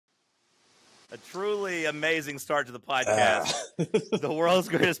A truly amazing start to the podcast. The world's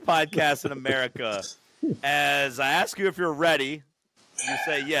greatest podcast in America. As I ask you if you're ready, you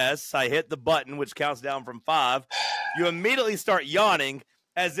say yes. I hit the button, which counts down from 5. You immediately start yawning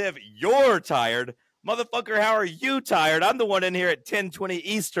as if you're tired. Motherfucker, how are you tired? I'm the one in here at 10:20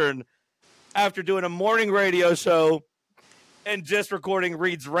 Eastern after doing a morning radio show and just recording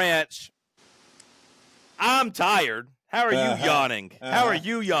Reed's Ranch. I'm tired. How are you yawning? How are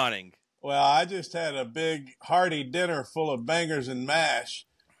you yawning? Well, I just had a big hearty dinner full of bangers and mash.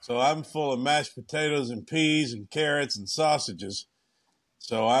 So I'm full of mashed potatoes and peas and carrots and sausages.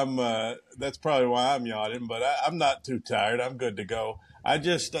 So that's probably why I'm yawning, but I'm not too tired. I'm good to go. I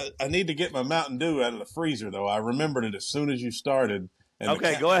need to get my Mountain Dew out of the freezer though. I remembered it as soon as you started. And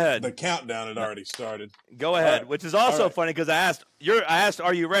okay, go ahead. The countdown had already started. Go ahead, which is also funny because I asked,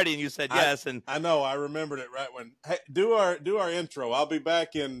 "Are you ready?" and you said yes. And I know I remembered it right when. Hey, do our intro. I'll be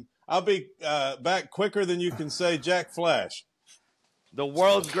back quicker than you can say Jack Flash. The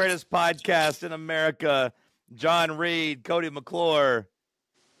world's greatest podcast in America. John Reed, Cody McClure,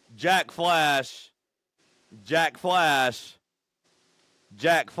 Jack Flash, Jack Flash,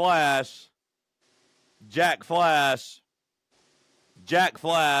 Jack Flash, Jack Flash. Jack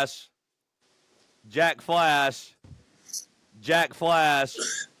Flash, Jack Flash, Jack Flash,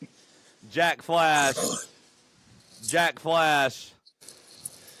 Jack Flash, Jack Flash,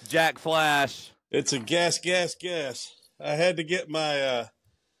 Jack Flash. It's a gas. I had to get my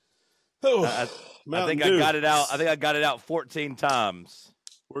I think I got it out. I think I got it out 14 times.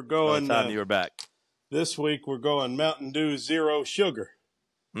 We're going. By the time you were back. This week we're going Mountain Dew Zero Sugar.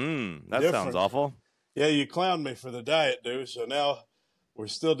 That sounds awful. Yeah, you clowned me for the Diet Dew, so now we're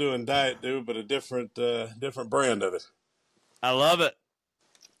still doing Diet Dew, but a different brand of it. I love it.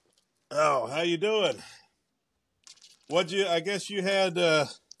 Oh, how you doing? I guess you had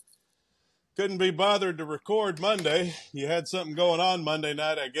couldn't be bothered to record Monday. You had something going on Monday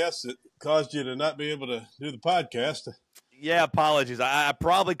night, I guess, that caused you to not be able to do the podcast. Yeah, apologies. I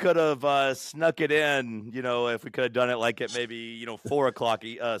probably could have snuck it in, if we could have done it like at maybe, 4 o'clock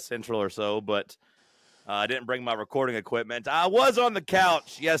Central or so, but I didn't bring my recording equipment. I was on the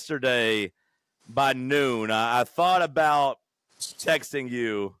couch yesterday by noon. I thought about texting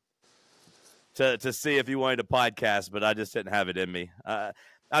you to see if you wanted to podcast, but I just didn't have it in me.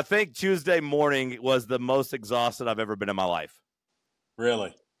 I think Tuesday morning was the most exhausted I've ever been in my life.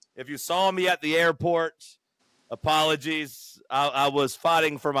 Really? If you saw me at the airport, apologies. I was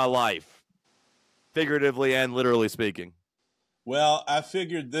fighting for my life, figuratively and literally speaking. Well, I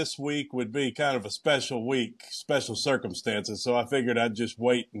figured this week would be kind of a special week, special circumstances. So I figured I'd just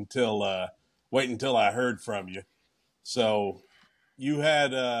wait until I heard from you. So you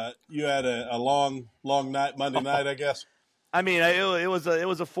had a long night Monday night, I guess. I mean, it was a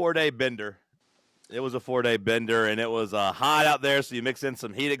 4-day bender. It was a 4-day bender, and it was hot out there. So you mix in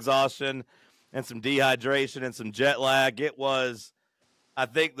some heat exhaustion and some dehydration and some jet lag. It was, I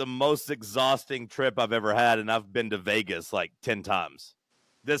think, the most exhausting trip I've ever had, and I've been to Vegas like 10 times.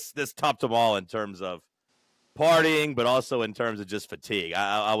 This topped them all in terms of partying, but also in terms of just fatigue.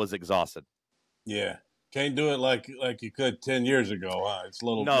 I was exhausted. Yeah. Can't do it like you could 10 years ago. Huh? It's a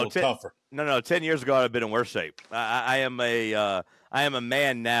little tougher. No. 10 years ago, I'd have been in worse shape. I am a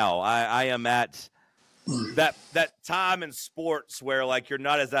man now. I am at that time in sports where like you're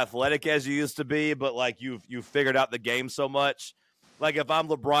not as athletic as you used to be, but like you've figured out the game so much. Like if I'm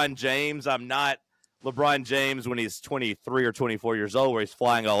LeBron James, I'm not LeBron James when he's 23 or 24 years old where he's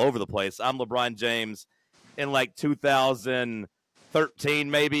flying all over the place. I'm LeBron James in like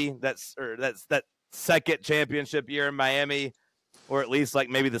 2013 maybe. That's that second championship year in Miami, or at least like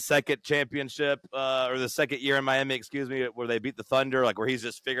maybe the second championship or the second year in Miami, excuse me, where they beat the Thunder, like where he's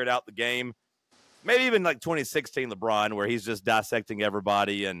just figured out the game. Maybe even like 2016 LeBron where he's just dissecting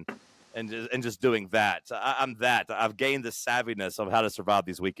everybody and just doing that. I'm that. I've gained the savviness of how to survive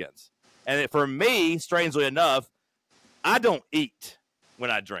these weekends. And for me, strangely enough, I don't eat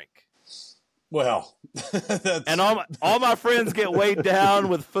when I drink. Well, and all my friends get weighed down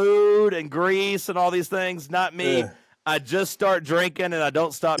with food and grease and all these things. Not me. Yeah. I just start drinking and I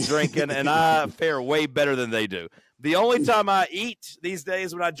don't stop drinking, and I fare way better than they do. The only time I eat these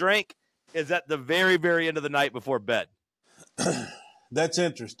days when I drink is at the very, very end of the night before bed. That's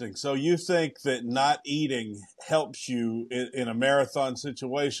interesting. So you think that not eating helps you in a marathon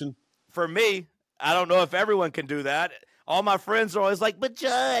situation? For me, I don't know if everyone can do that. All my friends are always like, but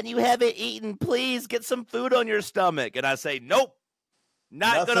John, you haven't eaten. Please get some food on your stomach. And I say, nope,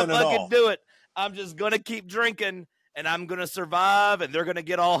 not going to fucking do it. I'm just going to keep drinking, and I'm going to survive, and they're going to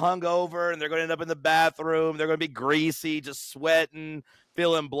get all hungover, and they're going to end up in the bathroom. They're going to be greasy, just sweating,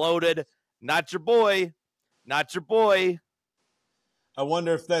 feeling bloated. Not your boy. Not your boy. I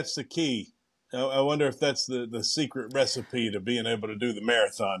wonder if that's the key. I wonder if that's the secret recipe to being able to do the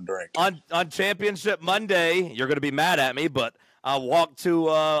marathon drink. On Championship Monday, you're going to be mad at me, but I walked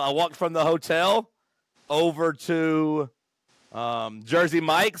from the hotel over to Jersey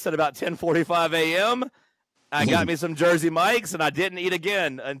Mike's at about 10:45 a.m. I got me some Jersey Mike's, and I didn't eat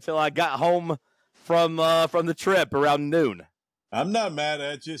again until I got home from the trip around noon. I'm not mad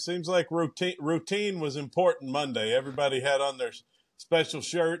at you. It seems like routine was important Monday. Everybody had on their special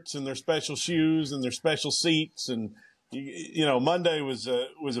shirts and their special shoes and their special seats, and you know, Monday was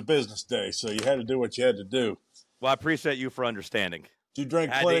a business day, so you had to do what you had to do. Well, I appreciate you for understanding. Did you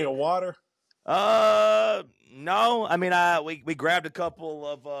drink plenty of water? No. I mean, we grabbed a couple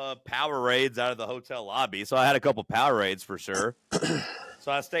of Powerades out of the hotel lobby, so I had a couple Powerades for sure.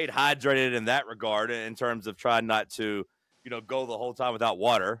 So I stayed hydrated in that regard in terms of trying not to, go the whole time without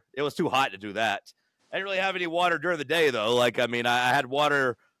water. It was too hot to do that. I didn't really have any water during the day, though. Like, I mean, I had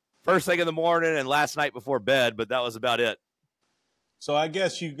water first thing in the morning and last night before bed, but that was about it. So I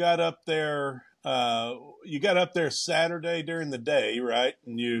guess you got up there. You got up there Saturday during the day, right?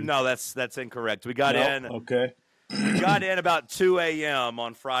 No, that's incorrect. We got in. Okay. We got in about 2 a.m.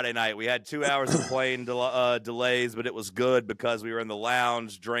 on Friday night. We had 2 hours of plane delays, but it was good because we were in the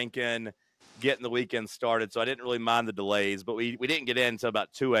lounge drinking, getting the weekend started. So I didn't really mind the delays, but we didn't get in until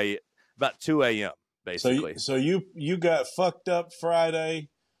about 2 a.m. basically. So you got fucked up Friday.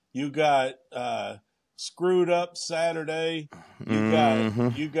 You got screwed up Saturday.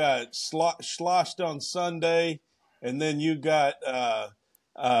 You got sloshed on Sunday, and then you got I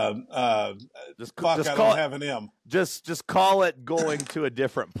don't have an M. Just call it going to a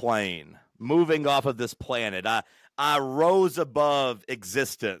different plane, moving off of this planet. I rose above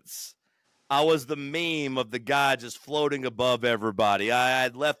existence. I was the meme of the guy just floating above everybody. I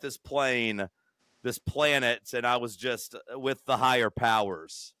had left this plane, this planet, and I was just with the higher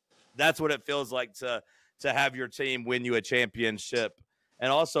powers. That's what it feels like to have your team win you a championship and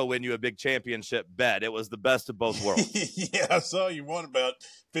also win you a big championship bet. It was the best of both worlds. Yeah, I saw you won about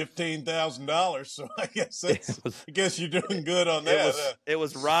 $15,000, so I guess you're doing good on that. It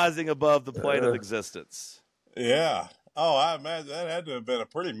was rising above the plane of existence. Yeah. Oh, I imagine that had to have been a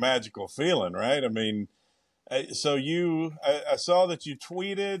pretty magical feeling, right? I mean, so I saw that you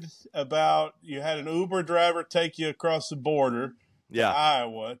tweeted about you had an Uber driver take you across the border to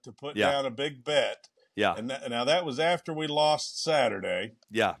Iowa to put down a big bet. Yeah. And now that was after we lost Saturday.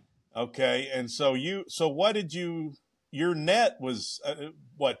 Yeah. Okay. And so what did your net was,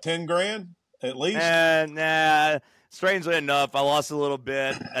 what, 10 grand at least? Nah. Strangely enough, I lost a little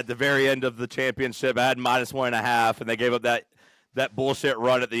bit at the very end of the championship. I had -1.5, and they gave up that bullshit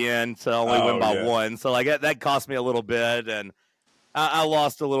run at the end to only win by 1. So like that cost me a little bit, and I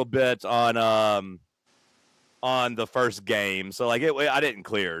lost a little bit on the first game. So like I didn't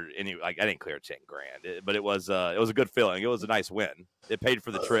clear I didn't clear 10 grand, but it was a good feeling. It was a nice win. It paid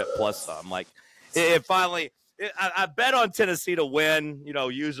for the trip plus some. Like I bet on Tennessee to win.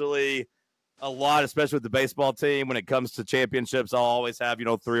 Usually a lot, especially with the baseball team. When it comes to championships, I'll always have,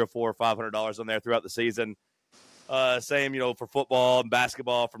 $300 or $400 or $500 on there throughout the season. Same, for football and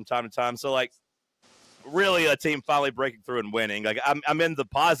basketball from time to time. So, like, really a team finally breaking through and winning. Like, I'm in the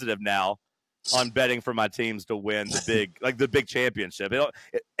positive now on betting for my teams to win the big championship.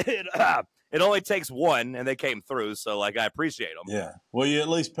 It only takes one, and they came through. So, like, I appreciate them. Yeah. Well, you at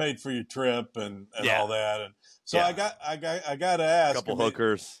least paid for your trip and all that. And so I got to ask. A couple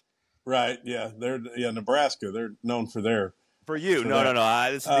hookers. Right, yeah, Nebraska. They're known for their. For you,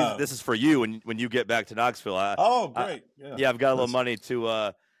 no. This is for you when you get back to Knoxville. Great. I've got a little money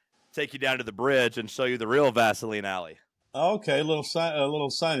to take you down to the bridge and show you the real Vaseline Alley. Okay, a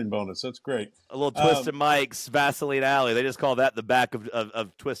little signing bonus. That's great. A little Twisted Mike's Vaseline Alley. They just call that the back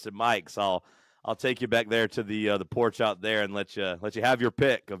of Twisted Mike's. I'll take you back there to the porch out there and let you have your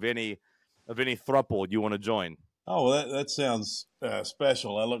pick of any thruple you want to join. Oh, well, that sounds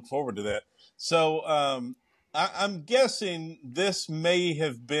special. I look forward to that. So I'm guessing this may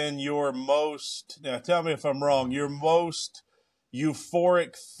have been your most, now tell me if I'm wrong, your most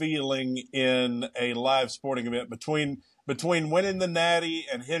euphoric feeling in a live sporting event between winning the Natty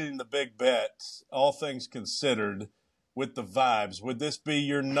and hitting the big bet, all things considered, with the vibes. Would this be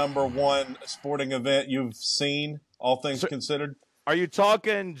your number one sporting event you've seen, all things considered? Are you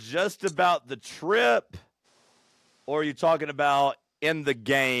talking just about the trip? Or are you talking about in the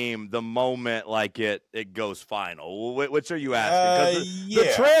game, the moment like it goes final? Which are you asking?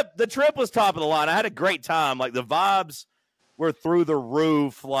 The trip was top of the line. I had a great time. Like the vibes were through the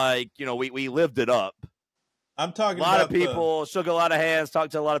roof. Like, we lived it up. I'm talking about a lot of people, shook a lot of hands,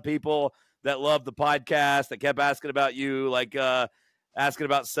 talked to a lot of people. that loved the podcast, that kept asking about you, like asking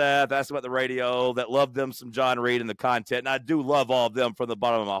about Seth, asking about the radio, that loved them some John Reed and the content. And I do love all of them from the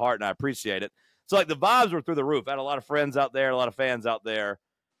bottom of my heart, and I appreciate it. So, like, the vibes were through the roof. I had a lot of friends out there, a lot of fans out there.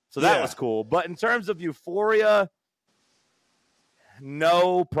 So that was cool. But in terms of euphoria,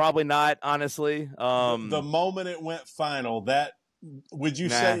 no, probably not, honestly. The moment it went final, that would you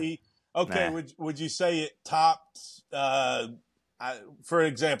say would you say it topped for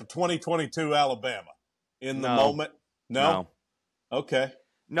example 2022 Alabama in the moment? No. Okay.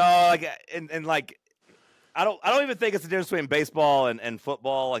 No, like and like I don't even think it's the difference between baseball and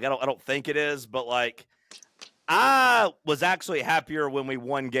football. Like I don't think it is, but like I was actually happier when we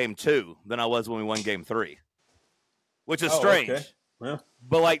won game 2 than I was when we won game 3. Which is strange. Okay. Yeah.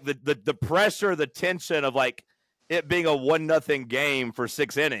 But like the pressure, the tension of like it being a 1-0 game for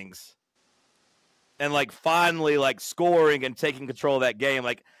 6 innings and like finally like scoring and taking control of that game,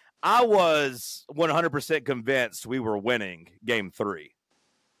 like I was 100% convinced we were winning game 3.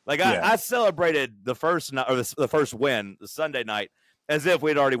 Like I celebrated the first night or the first win, the Sunday night, as if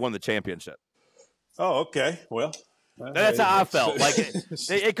we'd already won the championship. Oh, okay. Well, that's how I felt. Like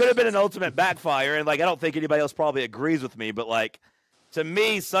it could have been an ultimate backfire, and like I don't think anybody else probably agrees with me, but like to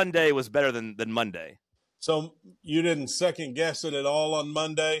me, Sunday was better than Monday. So you didn't second guess it at all on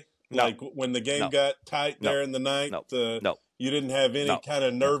Monday? No. Like when the game got tight there in the ninth? No. You didn't have any kind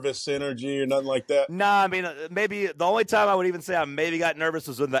of nervous energy or nothing like that? Nah, I mean, maybe the only time I would even say I maybe got nervous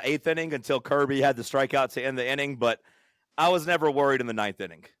was in the 8th inning until Kirby had the strikeout to end the inning, but I was never worried in the 9th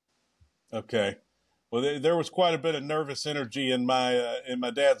inning. Okay. Well, there was quite a bit of nervous energy in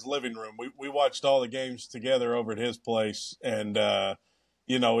my dad's living room. We watched all the games together over at his place, and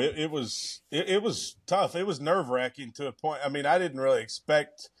it was tough. It was nerve-wracking to a point. I mean, I didn't really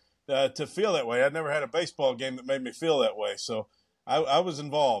expect to feel that way. I'd never had a baseball game that made me feel that way. So I was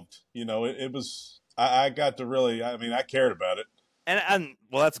involved. It was I got to really. I mean, I cared about it. And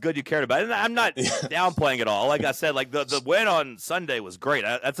well, that's good you cared about it. And I'm not downplaying it all. Like I said, like the win on Sunday was great.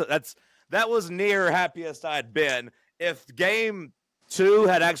 That was near happiest I'd been. If game 2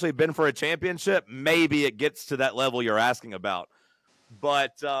 had actually been for a championship, maybe it gets to that level you're asking about.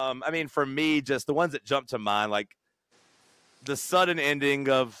 But I mean, for me, just the ones that jump to mind, like the sudden ending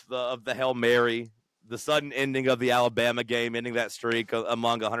of the Hail Mary, the sudden ending of the Alabama game, ending that streak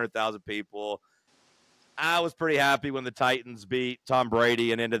among 100,000 people. I was pretty happy when the Titans beat Tom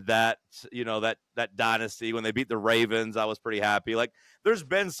Brady and ended that dynasty. When they beat the Ravens, I was pretty happy. Like, there's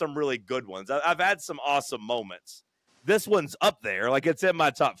been some really good ones. I've had some awesome moments. This one's up there. Like, it's in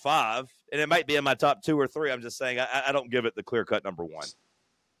my top 5, and it might be in my top 2 or 3. I'm just saying I don't give it the clear-cut number 1.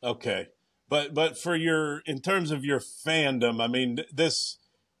 Okay. But for in terms of your fandom, I mean, this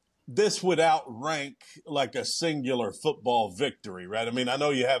would outrank like a singular football victory, right? I mean, I know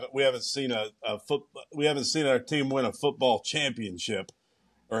we haven't seen we haven't seen our team win a football championship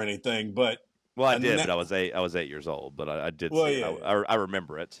or anything, but but I was 8 years old, but I did see it. I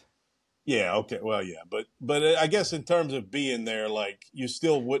remember it. Yeah, okay. Well, yeah, but I guess in terms of being there, like you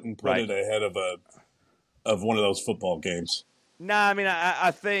still wouldn't put it ahead of one of those football games. Nah, I mean,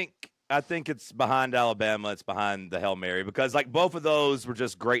 I think it's behind Alabama. It's behind the Hail Mary because, like, both of those were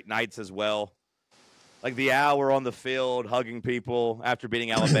just great nights as well. Like, the hour on the field, hugging people after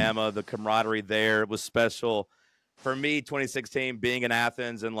beating Alabama, the camaraderie there was special. For me, 2016, being in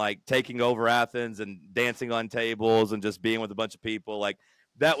Athens and, like, taking over Athens and dancing on tables and just being with a bunch of people, like,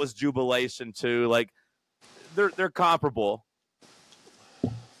 that was jubilation, too. Like, they're comparable.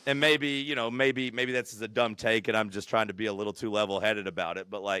 And maybe that's just a dumb take and I'm just trying to be a little too level-headed about it.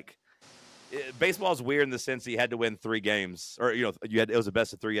 But, like, baseball is weird in the sense that you had to win 3 games, or it was a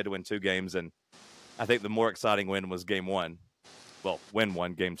best of 3. You had to win 2 games, and I think the more exciting win was game 1. Well, win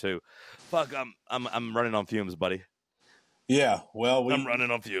 1, game 2. Fuck, I'm running on fumes, buddy. Yeah, well, I'm running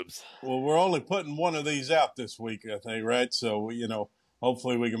on fumes. Well, we're only putting one of these out this week, I think, right? So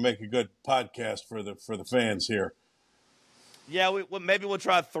hopefully we can make a good podcast for the fans here. Yeah, maybe we'll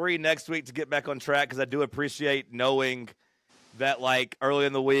try 3 next week to get back on track because I do appreciate knowing that, like, early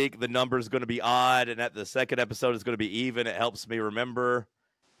in the week, the number is going to be odd, and that the second episode is going to be even. It helps me remember.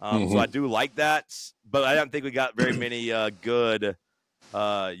 So I do like that. But I don't think we got very many good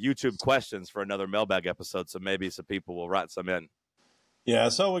YouTube questions for another mailbag episode, so maybe some people will write some in. Yeah,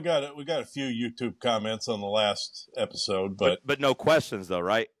 so we got a few YouTube comments on the last episode, but no questions, though,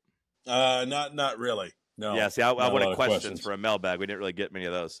 right? Not really. No. Yeah, see, I wanted questions for a mailbag. We didn't really get many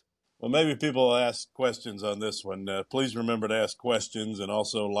of those. Well, maybe people will ask questions on this one. Please remember to ask questions and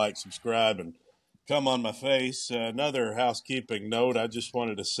also like, subscribe, and come on my face. Another housekeeping note, I just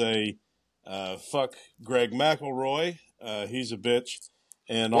wanted to say fuck Greg McElroy. He's a bitch.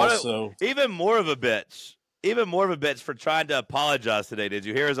 And also, even more of a bitch for trying to apologize today. Did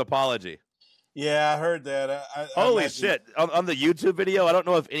you hear his apology? Yeah, I heard that. Holy shit. On the YouTube video, I don't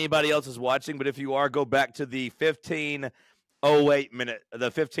know if anybody else is watching, but if you are, go back to the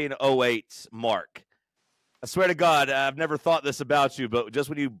 15:08 mark. I swear to God, I've never thought this about you, but just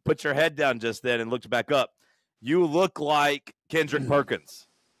when you put your head down just then and looked back up, you look like Kendrick Perkins.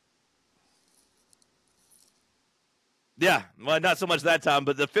 Yeah, well, not so much that time,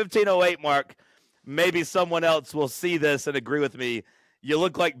 but the 15:08 mark, maybe someone else will see this and agree with me. You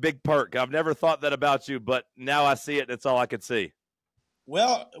look like Big Perk. I've never thought that about you, but now I see it, and it's all I could see.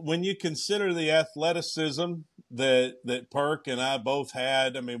 Well, when you consider the athleticism that Perk and I both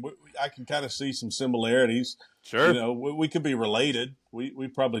had, I mean, I can kind of see some similarities. Sure. You know, we could be related. We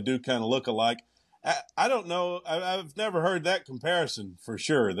probably do kind of look alike. I don't know. I've never heard that comparison for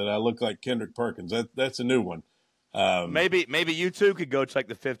sure, that I look like Kendrick Perkins. That's a new one. Maybe you too could go check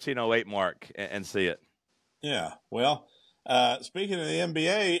the 15:08 mark and see it. Yeah. Well, speaking of the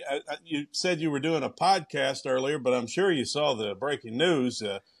NBA, you said you were doing a podcast earlier, but I'm sure you saw the breaking news.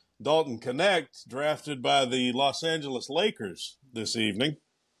 Dalton Knecht drafted by the Los Angeles Lakers this evening.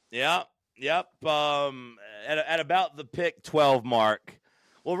 Yeah. Yep. At about the pick 12 mark.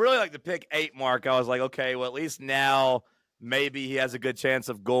 Well, really like the pick 8 mark, I was like, okay, well, at least now maybe he has a good chance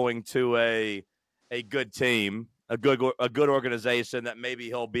of going to a good team, a good organization that maybe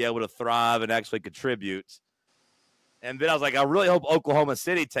he'll be able to thrive and actually contribute. And then I was like, I really hope Oklahoma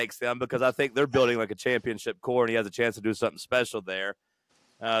City takes them, because I think they're building like a championship core and he has a chance to do something special there.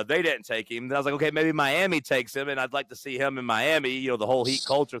 They didn't take him. Then I was like, okay, maybe Miami takes him, and I'd like to see him in Miami, you know, the whole Heat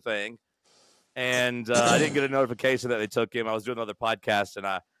culture thing. And I didn't get a notification that they took him. I was doing another podcast, and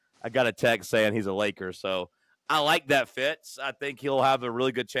I got a text saying he's a Laker. So I like that fits. I think he'll have a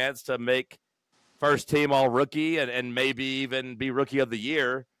really good chance to make first team all rookie and maybe even be rookie of the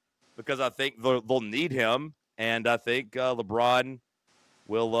year, because I think they'll need him. And I think LeBron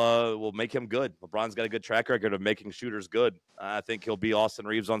will make him good. LeBron's got a good track record of making shooters good. I think he'll be Austin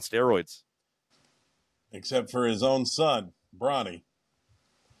Reeves on steroids. Except for his own son, Bronny.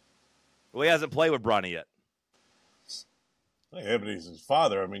 Well, he hasn't played with Bronny yet. Yeah, but he's his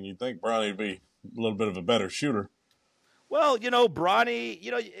father. I mean, you'd think Bronny would be a little bit of a better shooter. Well, you know, Bronny,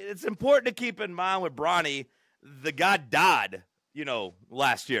 you know, it's important to keep in mind with Bronny, the guy died, you know,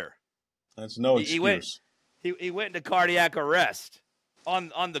 last year. That's no excuse. He went into cardiac arrest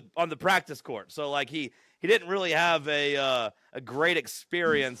on the practice court. So, like, he didn't really have a great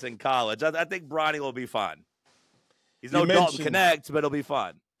experience in college. I think Bronny will be fine. He's no Dalton Knecht, but he'll be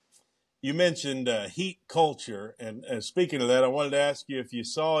fine. You mentioned heat culture, and speaking of that, I wanted to ask you if you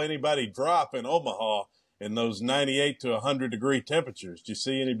saw anybody drop in Omaha in those 98 to 100-degree temperatures. Did you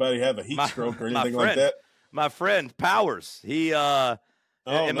see anybody have a heat stroke or anything like that? My friend Powers, he my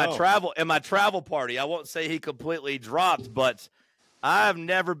travel party, I won't say he completely dropped, but I've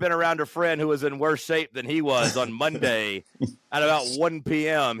never been around a friend who was in worse shape than he was on Monday at about 1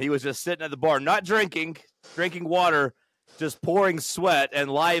 p.m. He was just sitting at the bar, not drinking water, just pouring sweat, and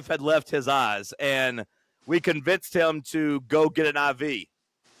life had left his eyes. And we convinced him to go get an IV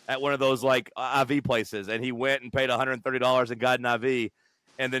at one of those like IV places. And he went and paid $130 and got an IV,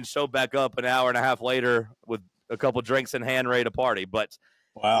 and then showed back up an hour and a half later with a couple drinks in hand, ready to party. But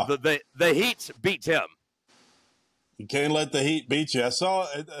wow, the heat beat him. You can't let the heat beat you. I saw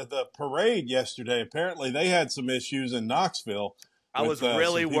the parade yesterday. Apparently they had some issues in Knoxville. I was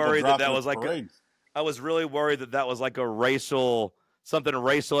really worried that was like I was really worried that was like something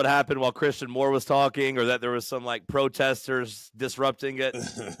racial had happened while Christian Moore was talking, or that there was some like protesters disrupting it.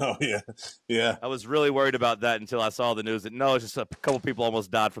 Oh yeah. I was really worried about that until I saw the news that no, it's just a couple people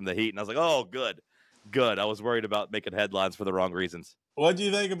almost died from the heat, and I was like, oh, good. I was worried about making headlines for the wrong reasons. What do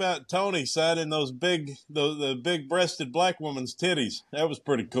you think about Tony signing the big-breasted black woman's titties? That was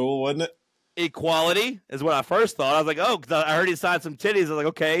pretty cool, wasn't it? Equality is what I first thought. I was like, oh, because I heard he signed some titties. I was like,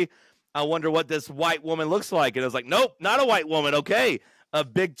 okay, I wonder what this white woman looks like. And I was like, nope, not a white woman. Okay, a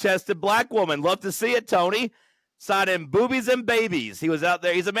big-chested black woman. Love to see it, Tony. Signing boobies and babies. He was out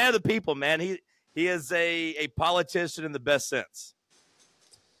there. He's a man of the people, man. He is a politician in the best sense.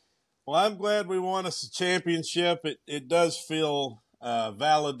 Well, I'm glad we won us a championship. It does feel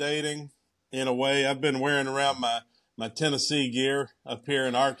validating in a way. I've been wearing around my Tennessee gear up here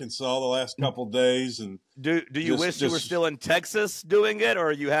in Arkansas the last couple of days. And do you wish you were still in Texas doing it, or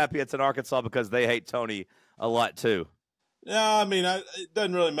are you happy it's in Arkansas because they hate Tony a lot too? No, I mean, it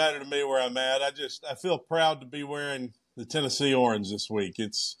doesn't really matter to me where I'm at. I feel proud to be wearing the Tennessee orange this week.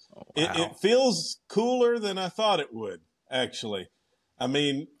 It feels cooler than I thought it would, actually. I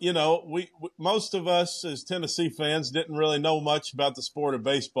mean, we most of us as Tennessee fans didn't really know much about the sport of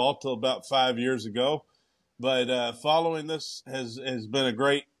baseball till about 5 years ago. But following this has been a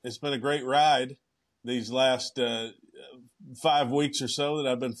great ride these last 5 weeks or so that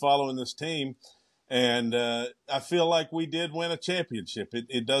I've been following this team, and I feel like we did win a championship.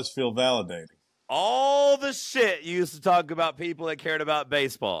 It does feel validating. All the shit you used to talk about people that cared about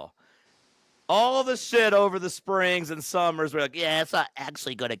baseball. All the shit over the springs and summers were like, yeah, it's not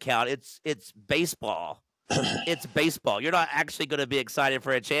actually going to count. It's baseball. It's baseball. You're not actually going to be excited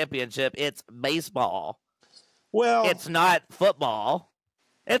for a championship. It's baseball. Well, it's not football.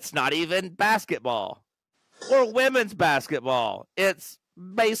 It's not even basketball or women's basketball. It's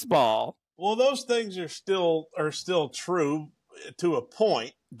baseball. Well, those things are still true to a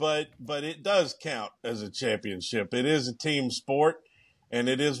point, but it does count as a championship. It is a team sport, and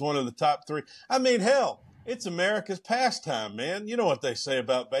it is one of the top 3. I mean, hell, it's America's pastime, man. You know what they say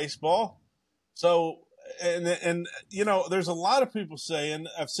about baseball. So, and there's a lot of people saying,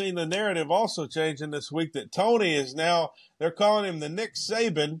 I've seen the narrative also changing this week, that Tony is now, they're calling him the Nick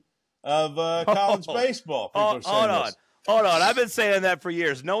Saban of college baseball. Hold on. I've been saying that for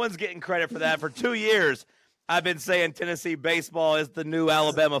years. No one's getting credit for that. For 2 years, I've been saying Tennessee baseball is the new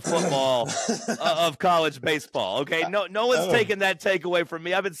Alabama football of college baseball. Okay, no one's taking that take away from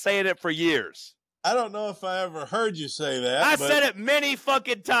me. I've been saying it for years. I don't know if I ever heard you say that. I said it many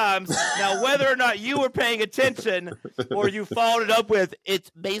fucking times. Now, whether or not you were paying attention or you followed it up with,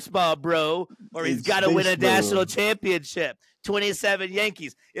 it's baseball, bro, or he's got to win a national championship. 27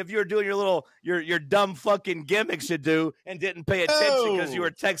 Yankees. If you were doing your dumb fucking gimmicks you do and didn't pay attention because you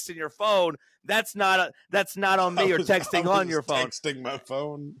were texting your phone, that's not on me or texting on your phone. Texting my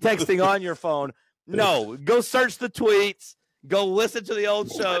phone. Texting on your phone. No, go search the tweets. Go listen to the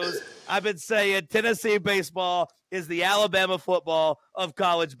old shows. I've been saying Tennessee baseball is the Alabama football of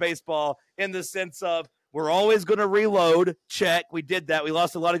college baseball in the sense of we're always going to reload. Check. We did that. We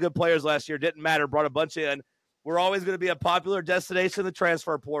lost a lot of good players last year. Didn't matter. Brought a bunch in. We're always going to be a popular destination in the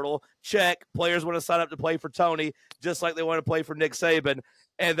transfer portal. Check. Players want to sign up to play for Tony just like they want to play for Nick Saban.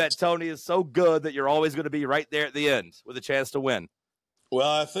 And that Tony is so good that you're always going to be right there at the end with a chance to win. Well,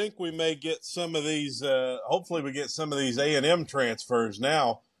 I think we may get some of these. Hopefully, we get some of these A&M transfers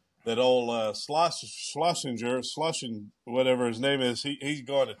now. That old Schlossinger, whatever his name is, he's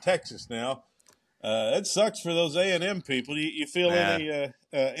going to Texas now. It sucks for those A&M people. You feel any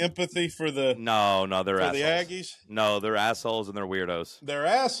empathy for the? No, they're assholes. The Aggies. No, they're assholes and they're weirdos. They're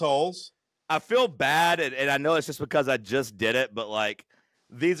assholes. I feel bad, and I know it's just because I just did it, but like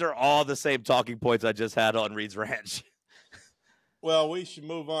these are all the same talking points I just had on Reed's Ranch. Well, we should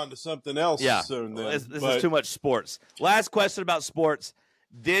move on to something else soon then. This is too much sports. Last question about sports.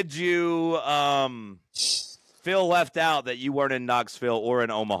 Did you feel left out that you weren't in Knoxville or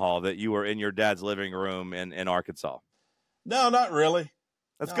in Omaha, that you were in your dad's living room in Arkansas? No, not really.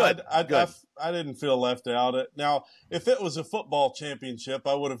 That's good. I didn't feel left out. Now, if it was a football championship,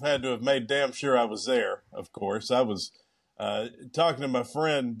 I would have had to have made damn sure I was there, of course. I was talking to my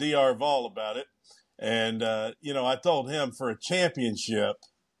friend D.R. Vall about it. And, I told him for a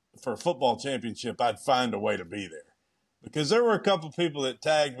football championship, I'd find a way to be there. Because there were a couple people that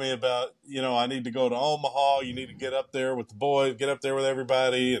tagged me about, I need to go to Omaha. You need to get up there with the boys, get up there with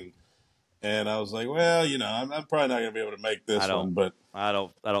everybody. And I was like, well, I'm probably not going to be able to make this one. But I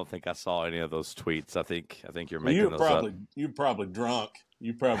don't think I saw any of those tweets. I think you're making those up. You're probably drunk.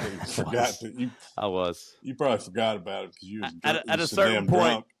 You probably forgot that. I was. You probably forgot about it because you was at a certain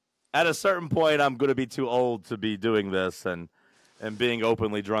point. Drunk. At a certain point, I'm going to be too old to be doing this and being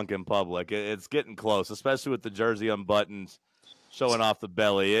openly drunk in public. It's getting close, especially with the jersey unbuttoned, showing off the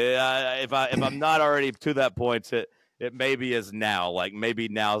belly. If I'm not already to that point, it maybe is now. Like maybe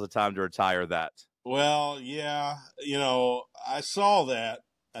now's the time to retire that. Well, yeah, I saw that.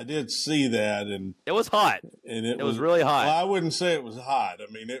 I did see that, and it was hot. And it was really hot. Well, I wouldn't say it was hot.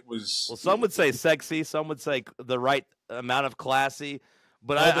 I mean, it was. Well, some would say sexy. Some would say the right amount of classy.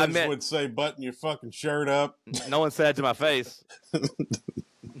 But I would say button your fucking shirt up. No one said it to my face.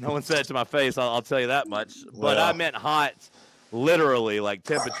 No one said it to my face. I'll tell you that much. But I meant hot, literally, like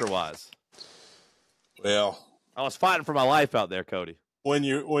temperature-wise. Well, I was fighting for my life out there, Cody. When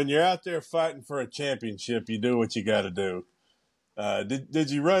you're out there fighting for a championship, you do what you got to do. Did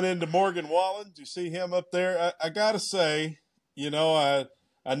you run into Morgan Wallen? Did you see him up there? I got to say, I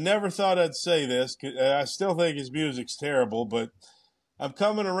never thought I'd say this. I still think his music's terrible, but I'm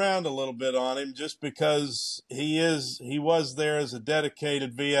coming around a little bit on him just because he was there as a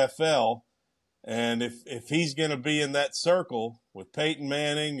dedicated VFL. And if he's going to be in that circle with Peyton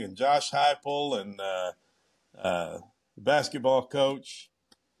Manning and Josh Heupel and the basketball coach,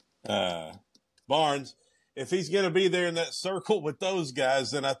 Barnes, if he's going to be there in that circle with those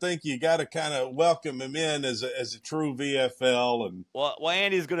guys, then I think you got to kind of welcome him in as a true VFL. And well,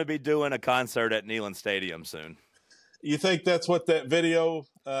 Andy's going to be doing a concert at Neyland Stadium soon. You think that's what that video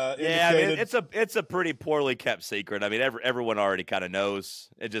indicated? Yeah, I mean, it's a pretty poorly kept secret. I mean, everyone already kind of knows.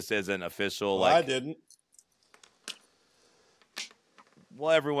 It just isn't official. Well, I didn't. Well,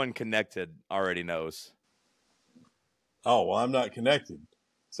 everyone connected already knows. Oh, well, I'm not connected.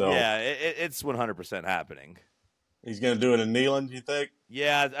 So yeah, it's 100% happening. He's going to do it in Neyland, you think?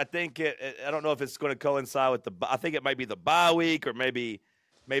 Yeah, I think I don't know if it's going to coincide with I think it might be the bye week or maybe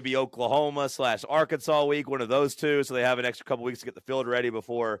Oklahoma/Arkansas week, one of those two. So they have an extra couple weeks to get the field ready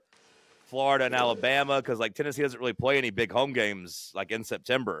before Florida and Alabama, because like Tennessee doesn't really play any big home games like in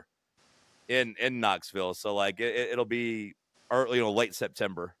September in Knoxville. So like it'll be early, late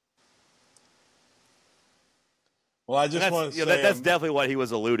September. Well, I just want to say that's definitely what he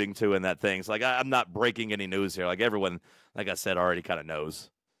was alluding to in that thing. So like I'm not breaking any news here. Like everyone, like I said, already kind of knows.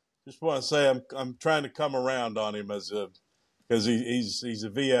 Just want to say I'm trying to come around on him because he's a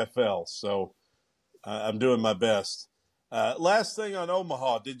VFL. So I'm doing my best. Last thing on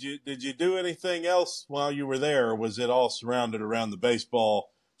Omaha, did you do anything else while you were there, or was it all surrounded around the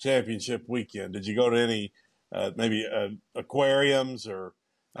baseball championship weekend? Did you go to any maybe aquariums or?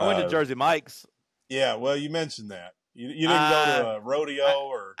 I went to Jersey Mike's. Yeah, well, you mentioned that. You didn't go to a rodeo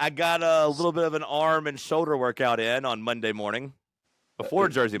or? I got a little bit of an arm and shoulder workout in on Monday morning before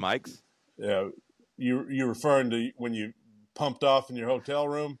Jersey Mike's. Yeah, you referring to when you pumped off in your hotel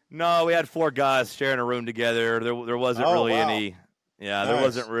room? No, we had 4 guys sharing a room together. There wasn't really any. Yeah, there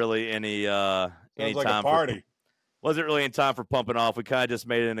wasn't really any any like time a party. Wasn't really any time for pumping off. We kind of just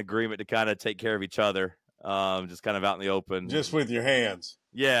made an agreement to kind of take care of each other, just kind of out in the open, just with your hands.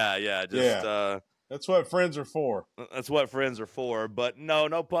 Yeah. That's what friends are for. That's what friends are for. But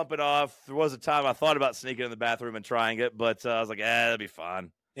no pumping off. There was a time I thought about sneaking in the bathroom and trying it, but I was like, that'd be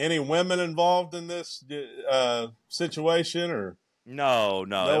fine. Any women involved in this situation, or no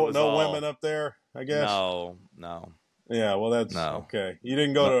women up there? I guess no. Yeah, well, that's okay. You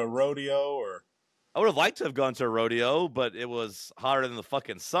didn't go to a rodeo, or? I would have liked to have gone to a rodeo, but it was hotter than the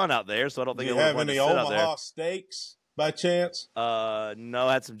fucking sun out there, so I don't think it would have any Omaha steaks by chance. No,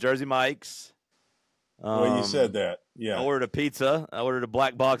 I had some Jersey Mike's. Well, you said that. Yeah. I ordered a pizza. I ordered a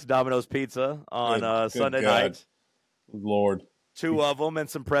black box Domino's pizza on Sunday night. Lord. 2 of them and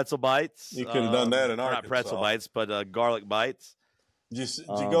some pretzel bites. You could have done that in Arkansas. Not pretzel bites, but garlic bites. Did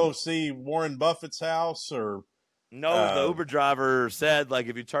you go see Warren Buffett's house, or? No, the Uber driver said, like,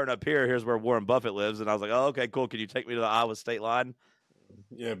 if you turn up here, here's where Warren Buffett lives. And I was like, oh, okay, cool. Can you take me to the Iowa state line?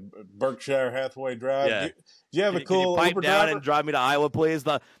 Yeah, Berkshire Hathaway Drive. Yeah. Do you have a cool can you pipe Uber down driver? and drive me to Iowa, please?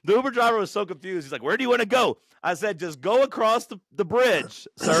 The Uber driver was so confused. He's like, where do you want to go? I said, just go across the bridge,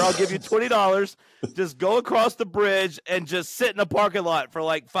 sir. I'll give you $20. Just go across the bridge and just sit in a parking lot for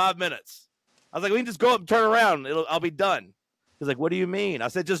like 5 minutes. I was like, we can just go up and turn around. I'll be done. He's like, what do you mean? I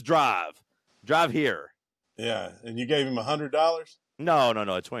said, just drive. Drive here. Yeah, and you gave him $100? No,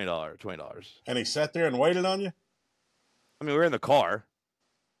 $20. And he sat there and waited on you? I mean, we were in the car.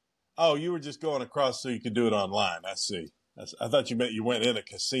 Oh, you were just going across so you could do it online. I see. I thought you meant you went in a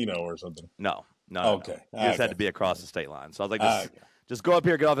casino or something. No. Okay. No. You just had to be across the state line. So I was like, just go up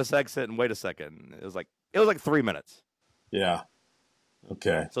here, get off this exit, and wait a second. It was like 3 minutes. Yeah.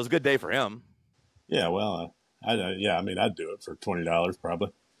 Okay. So it was a good day for him. Yeah, well, I'd do it for $20 probably.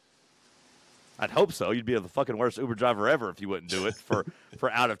 I'd hope so. You'd be the fucking worst Uber driver ever if you wouldn't do it for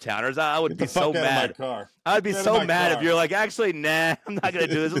out-of-towners. I would be so mad. I'd be so mad if you're like, actually, nah, I'm not going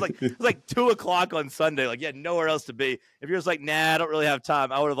to do this. It's like 2 o'clock on Sunday. Like, you had nowhere else to be. If you're just like, nah, I don't really have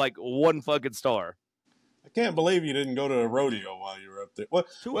time, I would have like 1 fucking star. I can't believe you didn't go to a rodeo while you were up there.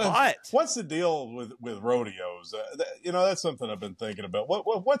 Too hot. What's the deal with rodeos? That's something I've been thinking about.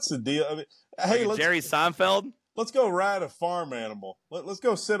 What's the deal? I mean, hey, Jerry Seinfeld? Let's go ride a farm animal. Let's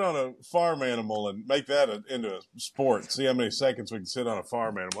go sit on a farm animal and make that into a sport. See how many seconds we can sit on a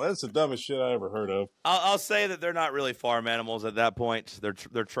farm animal. That's the dumbest shit I ever heard of. I'll say that they're not really farm animals at that point.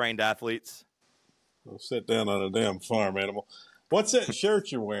 They're trained athletes. We'll sit down on a damn farm animal. What's that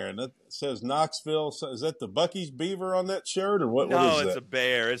shirt you're wearing? That says Knoxville. Is that the Buc-ee's beaver on that shirt, or what? No, what is it's that? a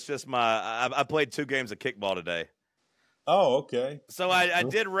bear. It's just I played 2 games of kickball today. Oh, okay. So I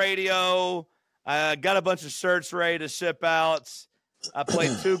did radio. I got a bunch of shirts ready to ship out. I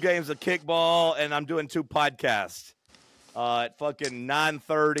played 2 games of kickball, and I'm doing 2 podcasts at fucking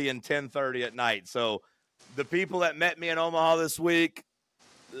 9:30 and 10:30 at night. So the people that met me in Omaha this week,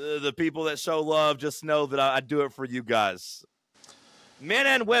 the people that show love, just know that I do it for you guys. Men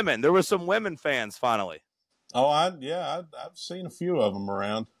and women. There were some women fans finally. Oh, I've seen a few of them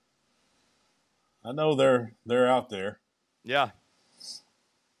around. I know they're out there. Yeah. So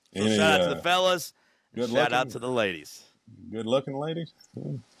Any shout out to the fellas and good shout out looking, to the ladies. good looking ladies?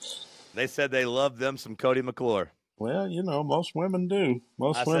 They said they loved them some Cody McClure. Well, most women do.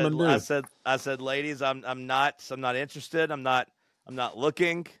 Most I said, women do. ladies, I'm not interested. I'm not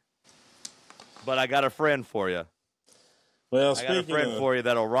looking, but I got a friend for you. Well, I got a friend for you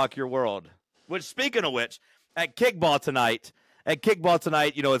that'll rock your world. Which, speaking of which, at kickball tonight,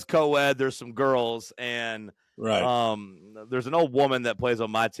 it's co-ed. There's some girls, and right. there's an old woman that plays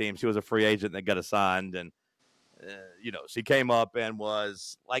on my team. She was a free agent that got assigned, and she came up and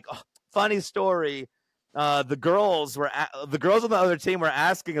was like, oh, funny story. The girls on the other team were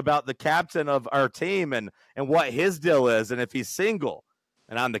asking about the captain of our team and what his deal is and if he's single.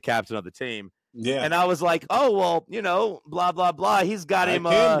 And I'm the captain of the team. Yeah. And I was like, oh well, blah blah blah. He's got him.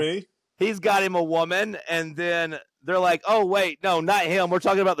 He's got him a woman. And then they're like, oh wait, no, not him. We're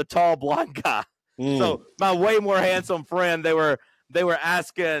talking about the tall blonde guy. So my way more handsome friend. They were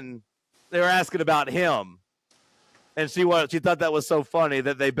asking about him. And she thought that was so funny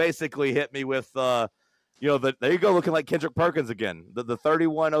that they basically hit me with, there you go, looking like Kendrick Perkins again, the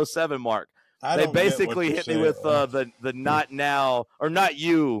 3107 mark. They basically hit me with the not now or not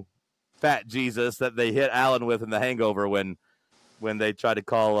you, fat Jesus, that they hit Alan with in The Hangover when they tried to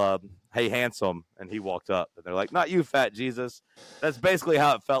call, hey, handsome, and he walked up. And they're like, not you, fat Jesus. That's basically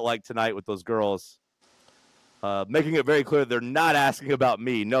how it felt like tonight with those girls, making it very clear they're not asking about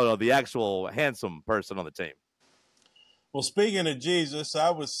me. No, the actual handsome person on the team. Well, speaking of Jesus,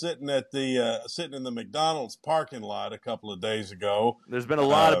 I was sitting in the McDonald's parking lot a couple of days ago. There's been a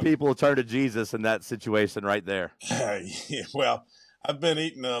lot of people who turn to Jesus in that situation right there. Yeah, well, I've been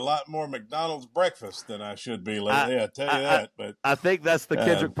eating a lot more McDonald's breakfast than I should be lately. I tell you that. But I think that's the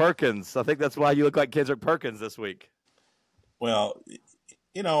Kendrick Perkins. I think that's why you look like Kendrick Perkins this week. Well,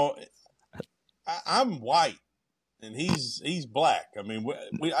 I'm white. And he's black. I mean,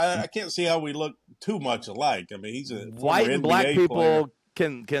 I can't see how we look too much alike. I mean, he's a white and NBA black people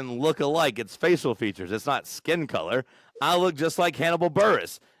player. can look alike. It's facial features. It's not skin color. I look just like Hannibal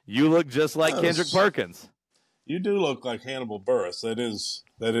Buress. You look just like Kendrick Perkins. You do look like Hannibal Buress. That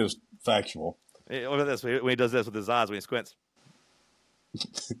is factual. Hey, look at this when he does this with his eyes when he squints.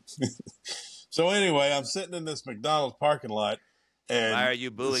 So anyway, I'm sitting in this McDonald's parking lot. And why are you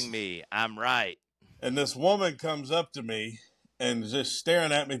booing me? I'm right. And this woman comes up to me and just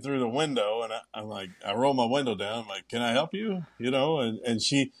staring at me through the window. And I'm like, I roll my window down. I'm like, can I help you? And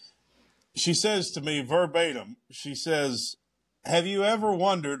she says to me verbatim, she says, have you ever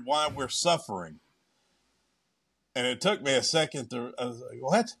wondered why we're suffering? And it took me a second I was like,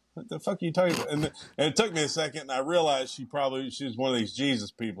 what? What the fuck are you talking about? And it took me a second and I realized she's one of these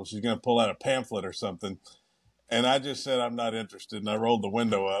Jesus people. She's going to pull out a pamphlet or something. And I just said, I'm not interested. And I rolled the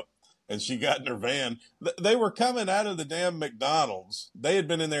window up. And she got in her van. They were coming out of the damn McDonald's. They had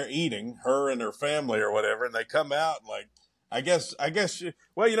been in there eating, her and her family or whatever, and they come out like, I guess.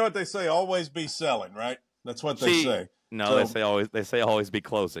 Well, you know what they say? Always be selling, right? That's what they say. No, so, they say always be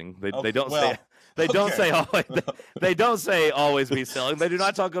closing. They don't say. They okay. don't say always. They don't say always be selling. They do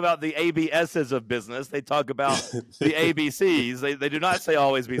not talk about the ABSs of business. They talk about the ABCs. They do not say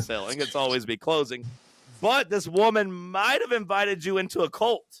always be selling. It's always be closing. But this woman might have invited you into a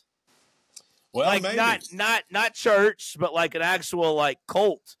cult. Well, like maybe. not church, but like an actual like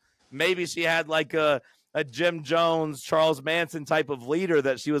cult. Maybe she had like a Jim Jones, Charles Manson type of leader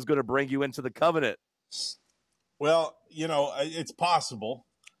that she was going to bring you into the covenant. Well, it's possible,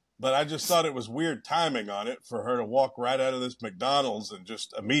 but I just thought it was weird timing on it for her to walk right out of this McDonald's and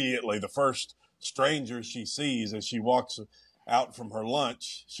just immediately the first stranger she sees as she walks out from her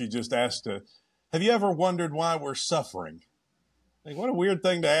lunch, she just asked have you ever wondered why we're suffering? Like, what a weird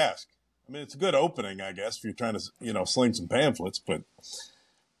thing to ask. I mean, it's a good opening, I guess, if you're trying to, sling some pamphlets, but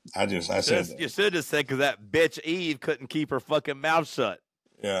I said that. You should have said because that bitch Eve couldn't keep her fucking mouth shut.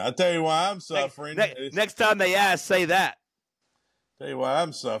 Yeah, I tell you why I'm suffering. Next time they ask, say that. Tell you why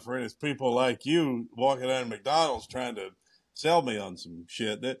I'm suffering is people like you walking out of McDonald's trying to sell me on some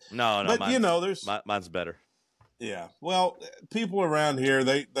shit. No, but mine's better. Yeah, well, people around here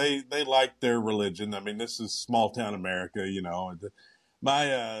they like their religion. I mean, this is small town America,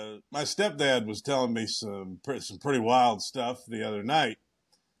 My stepdad was telling me some pretty wild stuff the other night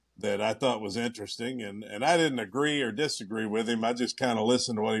that I thought was interesting, and I didn't agree or disagree with him. I just kind of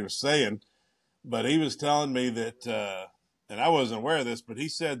listened to what he was saying. But he was telling me that, and I wasn't aware of this, but he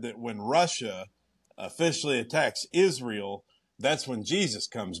said that when Russia officially attacks Israel, that's when Jesus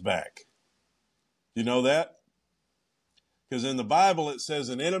comes back. You know that? Because in the Bible it says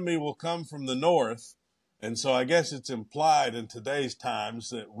an enemy will come from the north And so I guess it's implied in today's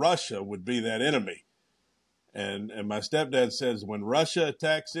times that Russia would be that enemy. And my stepdad says, when Russia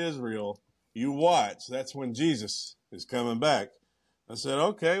attacks Israel, you watch. That's when Jesus is coming back. I said,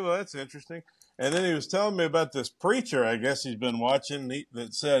 okay, well, that's interesting. And then he was telling me about this preacher, I guess he's been watching,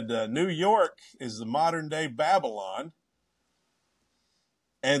 that said New York is the modern-day Babylon,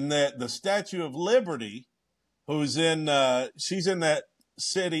 and that the Statue of Liberty, who's in, she's in that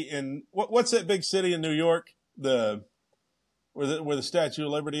city in, what's that big city in New York? Where the Statue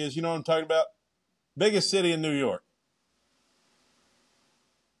of Liberty is. You know what I'm talking about? Biggest city in New York.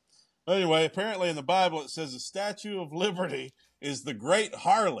 Anyway, apparently in the Bible it says the Statue of Liberty is the great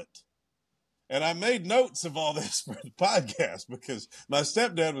harlot. And I made notes of all this for the podcast because my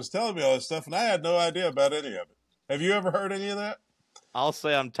stepdad was telling me all this stuff and I had no idea about any of it. Have you ever heard any of that? I'll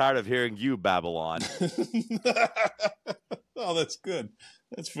say I'm tired of hearing you, Babylon. Oh, that's good.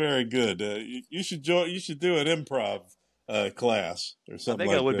 That's very good. You should do an improv class or something.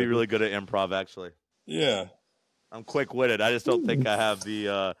 I think I would be really good at improv, actually. Yeah. I'm quick-witted. I just don't think I have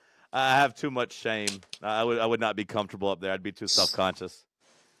I have too much shame. I would not be comfortable up there. I'd be too self-conscious.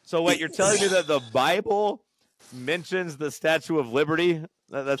 So wait, you're telling me that the Bible mentions the Statue of Liberty?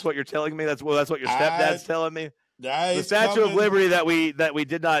 That's what you're telling me? That's what your stepdad's telling me? The Statue of Liberty that we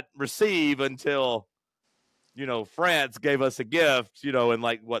did not receive until, France gave us a gift, in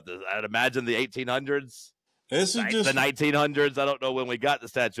I'd imagine the 1800s. This is just the 1900s. I don't know when we got the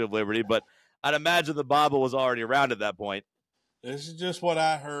Statue of Liberty, but I'd imagine the Bible was already around at that point. This is just what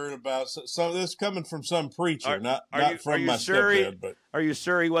I heard about. So this is coming from some preacher, not from my stepdad. But are you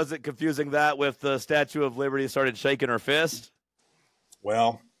sure he wasn't confusing that with the Statue of Liberty started shaking her fist?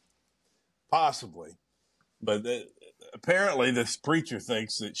 Well, possibly. But apparently this preacher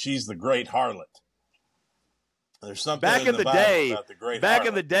thinks that she's the great harlot. There's something back in the Bible day. About the great back harlot.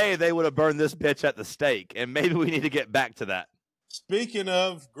 in the day, they would have burned this bitch at the stake, and maybe we need to get back to that. Speaking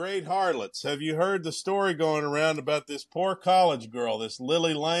of great harlots, have you heard the story going around about this poor college girl, this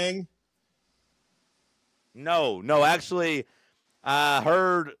Lily Lang? No. Actually, I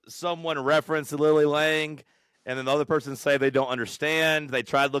heard someone reference Lily Lang, and then the other person say they don't understand. They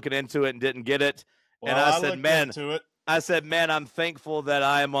tried looking into it and didn't get it. Well, and I said, man, I'm thankful that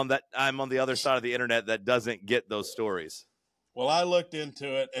I'm on the other side of the internet that doesn't get those stories. Well, I looked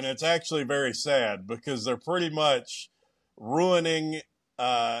into it, and it's actually very sad because they're pretty much ruining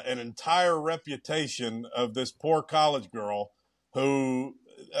an entire reputation of this poor college girl who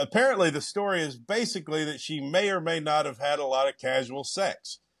apparently the story is basically that she may or may not have had a lot of casual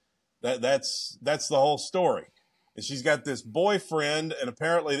sex. That's the whole story. And she's got this boyfriend, and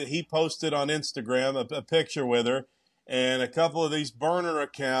apparently that he posted on Instagram a picture with her, and a couple of these burner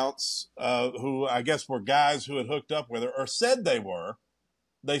accounts who I guess were guys who had hooked up with her or said they were.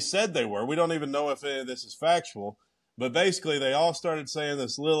 They said they were. We don't even know if any of this is factual. But basically, they all started saying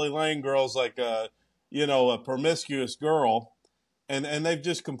this Lily Lang girl's like a promiscuous girl, and they've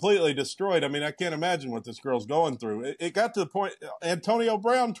just completely destroyed. I mean, I can't imagine what this girl's going through. It got to the point Antonio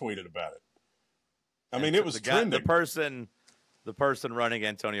Brown tweeted about it. I mean, it was trending. The person running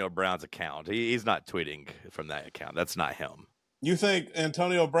Antonio Brown's account, he's not tweeting from that account. That's not him. You think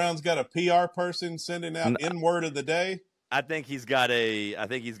Antonio Brown's got a PR person sending out N-word of the day? I think he's got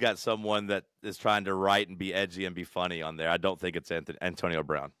someone that is trying to write and be edgy and be funny on there. I don't think it's Antonio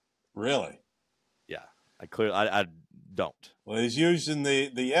Brown. Really? Yeah, I don't. Well, he's using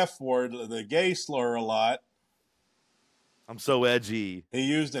the F word, the gay slur a lot. I'm so edgy. He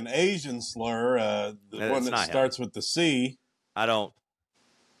used an Asian slur, the one that starts with the C. I don't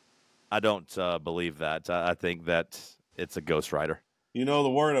believe that. I think that it's a ghostwriter. You know the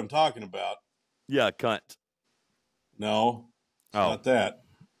word I'm talking about? Yeah, cunt. No, it's not that.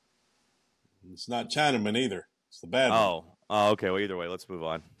 It's not Chinaman either. It's the bad one. Oh, okay. Well, either way, let's move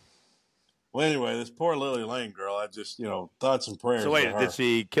on. Well, anyway, this poor Lily Lang girl, I just, thoughts and prayers. So wait, did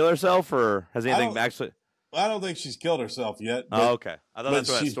she kill herself or has anything actually? I don't think she's killed herself yet. But, okay. I thought that's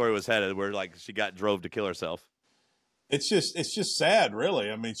where that story was headed, where she drove to kill herself. It's just sad, really.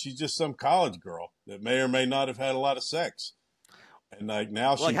 I mean, she's just some college girl that may or may not have had a lot of sex. And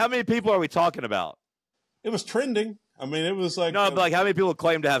now how many people are we talking about? It was trending. I mean, it was like... No, but how many people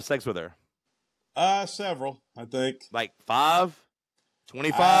claim to have sex with her? Several, I think. Like 5?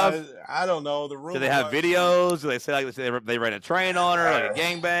 25? I don't know. The rumor. Do they have videos? Do they say they ran a train on her, like a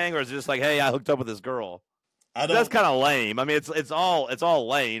gangbang? Or is it just like, hey, I hooked up with this girl? That's kind of lame. I mean, it's all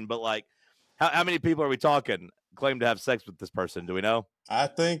lame, but how many people are we talking claim to have sex with this person? Do we know? I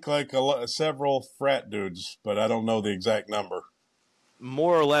think several frat dudes, but I don't know the exact number.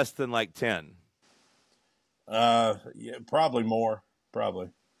 More or less than 10? Yeah, probably more. Probably.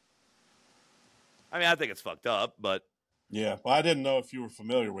 I mean, I think it's fucked up, but Yeah, well, I didn't know if you were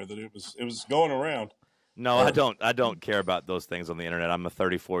familiar with it. It was going around. no, I don't care about those things on the internet. I'm a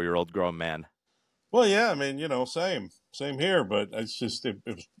 34-year-old grown man. Well, yeah, I mean, same here, but it's just it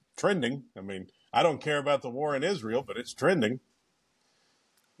was trending. I mean, I don't care about the war in Israel, but it's trending.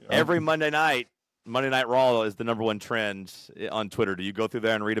 Every Monday Night Raw is the number one trend on Twitter. Do you go through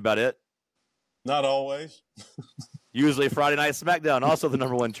there and read about it? Not always. Usually Friday Night SmackDown, also the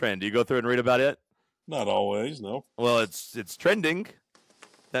number one trend. Do you go through and read about it? Not always, no. Well, it's trending.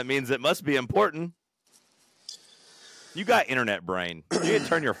 That means it must be important. You got internet brain. You can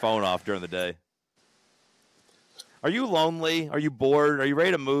turn your phone off during the day. Are you lonely? Are you bored? Are you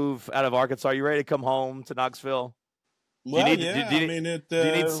ready to move out of Arkansas? Are you ready to come home to Knoxville? Well, do you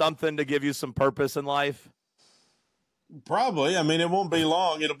need something to give you some purpose in life? Probably. I mean, it won't be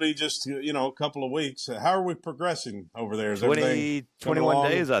long. It'll be just, a couple of weeks. How are we progressing over there? Is 21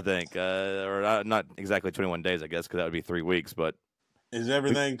 days, I think. Or not exactly 21 days, I guess, because that would be 3 weeks. But is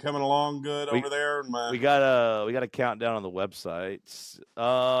everything coming along good over there? We got a countdown on the website.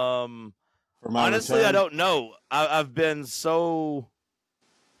 Honestly, return? I don't know.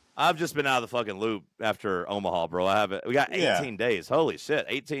 I've just been out of the fucking loop after Omaha, bro. We got 18 days. Holy shit.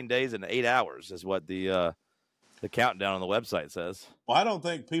 18 days and 8 hours is what the countdown on the website says. Well, I don't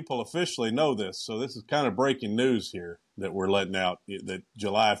think people officially know this, so this is kind of breaking news here that we're letting out, that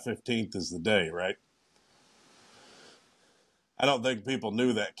July 15th is the day, right? I don't think people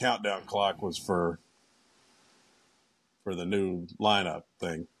knew that countdown clock was for the new lineup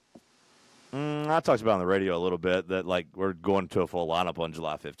thing. I talked about on the radio a little bit that, like, we're going to a full lineup on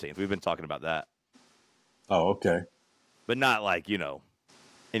July 15th. We've been talking about that. Oh, okay. But not, like,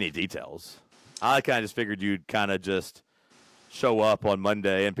 any details. I kind of just figured you'd kind of just show up on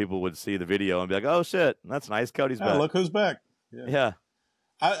Monday and people would see the video and be like, oh, shit, that's nice. Cody's back. Look who's back. Yeah.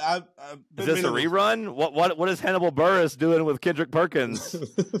 Is this a rerun? What is Hannibal Buress doing with Kendrick Perkins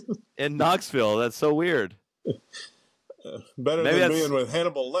in Knoxville? That's so weird. Better than being with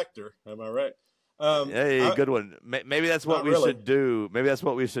Hannibal Lecter. Am I right? Good one. Maybe that's what we should do. Maybe that's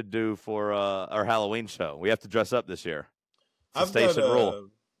what we should do for our Halloween show. We have to dress up this year. It's a station rule.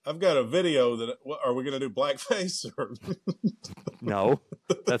 I've got a video that. Are we going to do blackface? Or? No,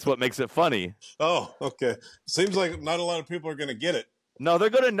 that's what makes it funny. Oh, okay. Seems like not a lot of people are going to get it. No, they're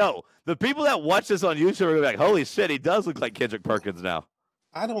going to know. The people that watch this on YouTube are going to be like, holy shit, he does look like Kendrick Perkins now.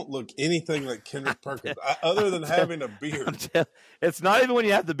 I don't look anything like Kendrick Perkins, other than having a beard. It's not even when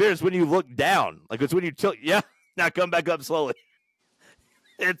you have the beard. It's when you look down. Like, it's when you tilt. Yeah, now come back up slowly.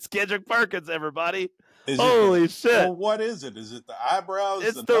 It's Kendrick Perkins, everybody. Holy shit. Well, what is it? Is it the eyebrows?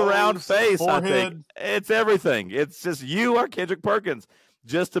 It's the round face, I think. It's everything. It's just you are Kendrick Perkins.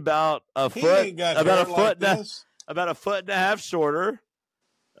 Just about a foot. About a foot and a half shorter.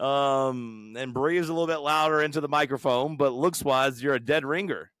 And breathes a little bit louder into the microphone, but looks-wise, you're a dead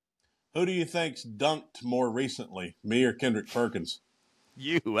ringer. Who do you think's dunked more recently, me or Kendrick Perkins?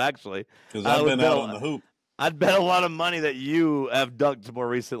 You, actually. Because I've been out on the hoop. I'd bet a lot of money that you have dunked more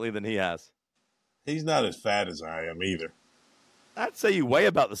recently than he has. He's not as fat as I am either. I'd say you weigh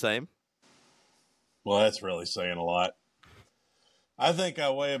about the same. Well, that's really saying a lot. I think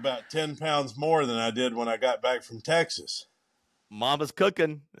I weigh about 10 pounds more than I did when I got back from Texas. Mama's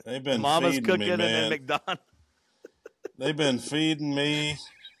cooking. They've been Mama's feeding cooking me, man. and then McDonald's. They've been feeding me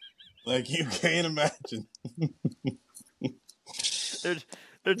like you can't imagine.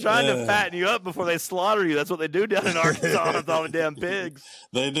 They're trying to fatten you up before they slaughter you. That's what they do down in Arkansas with all the damn pigs.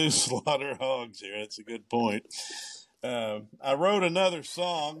 They do slaughter hogs here. That's a good point. I wrote another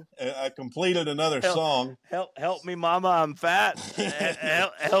song. I completed another song. Help me, Mama, I'm fat.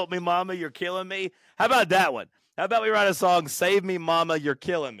 Help me, Mama, you're killing me. How about that one? How about we write a song, Save Me, Mama, You're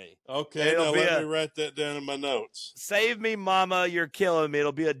Killing Me? Okay, now let me write that down in my notes. Save me, Mama, you're killing me.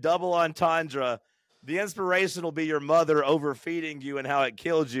 It'll be a double entendre. The inspiration will be your mother overfeeding you and how it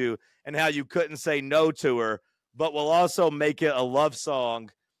killed you and how you couldn't say no to her, but we'll also make it a love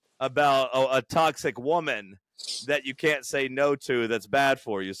song about a toxic woman that you can't say no to that's bad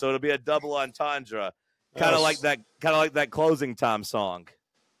for you. So it'll be a double entendre, kind of like that Closing Time song.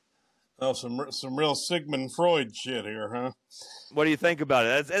 Oh, some real Sigmund Freud shit here, huh? What do you think about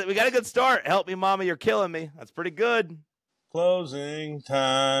it? We got a good start. Help me, Mama, you're killing me. That's pretty good. Closing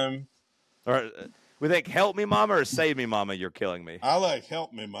time. Or we think help me, Mama, or save me, Mama, you're killing me. I like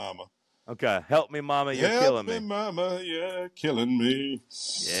help me, Mama. Okay, help me, Mama, you're killing me. Help me, Mama, you're killing me.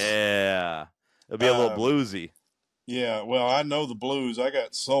 Yeah, it'll be a little bluesy. Yeah, well, I know the blues. I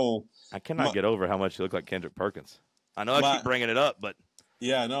got soul. I cannot get over how much you look like Kendrick Perkins. I know I keep bringing it up, but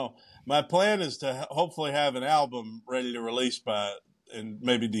yeah, I know. My plan is to hopefully have an album ready to release by in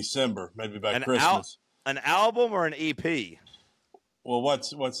maybe December, maybe by An Christmas. An album or an EP? Well, what's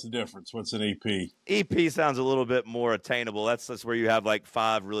the difference? What's an EP? EP sounds a little bit more attainable. That's where you have like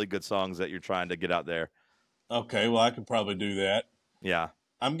 5 really good songs that you're trying to get out there. Okay, well, I could probably do that. Yeah.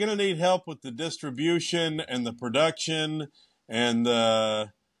 I'm going to need help with the distribution and the production and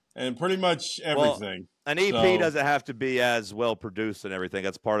pretty much everything. Well, an EP doesn't have to be as well produced and everything.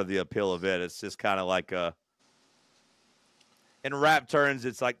 That's part of the appeal of it. It's just kind of like in rap terms,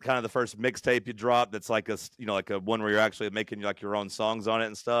 it's like kind of the first mixtape you drop. That's like like a one where you're actually making like your own songs on it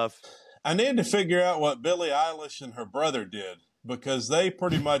and stuff. I need to figure out what Billie Eilish and her brother did, because they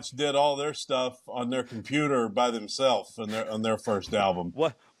pretty much did all their stuff on their computer by themselves on their first album.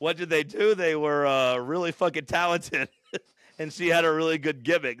 What did they do? They were really fucking talented, and she had a really good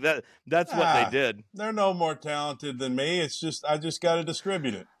gimmick. That's what they did. They're no more talented than me. It's just I just got to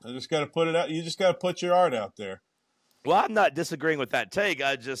distribute it. I just got to put it out. You just got to put your art out there. Well, I'm not disagreeing with that take.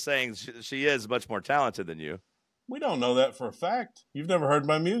 I'm just saying she is much more talented than you. We don't know that for a fact. You've never heard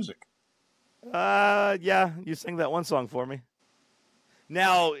my music. Yeah, you sing that one song for me.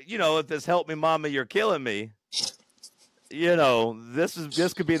 Now, if this "Help Me Mama, You're Killing Me,"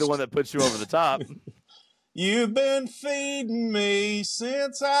 this could be the one that puts you over the top. You've been feeding me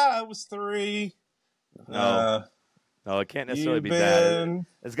since I was 3. No, it can't necessarily be that.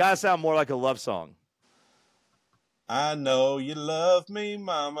 It's got to sound more like a love song. I know you love me,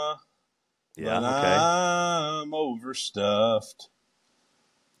 Mama. Yeah, but okay. I'm overstuffed.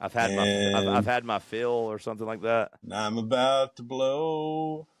 I've had my fill or something like that. And I'm about to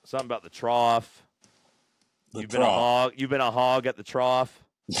blow. Something about the trough. You've been a hog at the trough.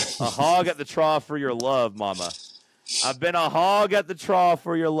 A hog at the trough for your love, Mama. I've been a hog at the trough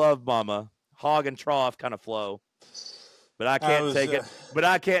for your love, Mama. Hog and trough kind of flow. But I can't take it. But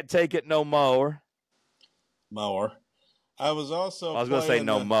I can't take it no more. More. I was going to say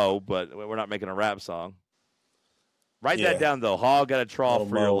no mo, but we're not making a rap song. Write that down, though. Hog at a trough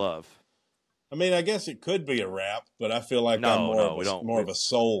for your love. I mean, I guess it could be a rap, but I feel like I'm more of a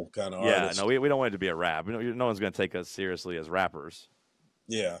soul kind of artist. Yeah, we don't want it to be a rap. No one's going to take us seriously as rappers.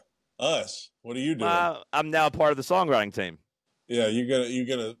 Yeah. Us. What are you doing? I'm now part of the songwriting team. Yeah, you're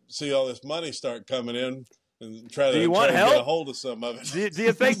gonna see all this money start coming in and try to get a hold of some of it. Do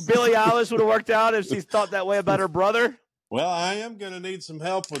you think Billie Eilish would have worked out if she thought that way about her brother? Well, I am going to need some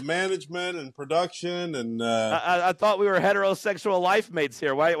help with management and production. And I thought we were heterosexual life mates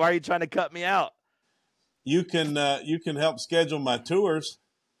here. Why are you trying to cut me out? You can help schedule my tours.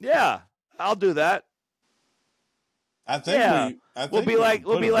 Yeah, I'll do that. I think we'll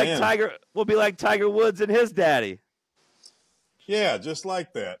be like Tiger Woods and his daddy. Yeah, just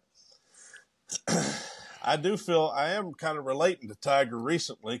like that. I do feel I am kind of relating to Tiger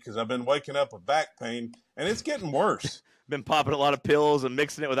recently because I've been waking up with back pain, and it's getting worse. Been popping a lot of pills and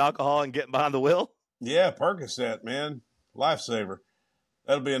mixing it with alcohol and getting behind the wheel? Yeah, Percocet, man. Lifesaver.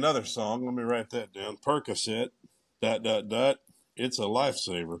 That'll be another song. Let me write that down. Percocet, ... It's a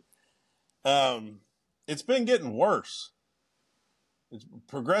lifesaver. It's been getting worse. It's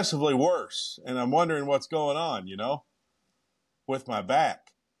progressively worse, and I'm wondering what's going on, with my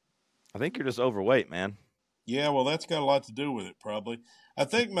back. I think you're just overweight, man. Yeah, well, that's got a lot to do with it, probably. I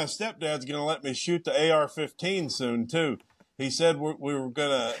think my stepdad's going to let me shoot the AR-15 soon, too. He said we were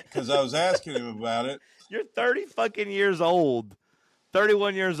going to, because I was asking him about it. You're 30 fucking years old.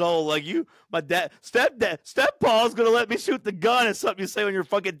 31 years old. Like my step-pa's going to let me shoot the gun. It's something you say when you're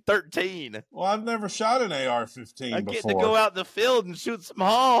fucking 13. Well, I've never shot an AR-15 before. I get to go out in the field and shoot some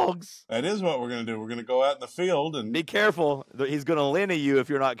hogs. That is what we're going to do. We're going to go out in the field and... Be careful. He's going to Lenny you if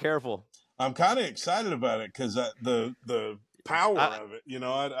you're not careful. I'm kind of excited about it because the power of it,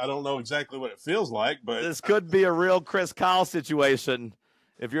 I don't know exactly what it feels like, but this could be a real Chris Kyle situation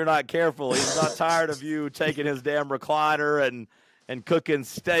if you're not careful. He's not tired of you taking his damn recliner and cooking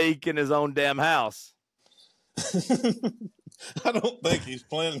steak in his own damn house. I don't think he's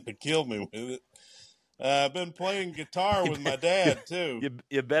planning to kill me with it. I've been playing guitar with my dad too.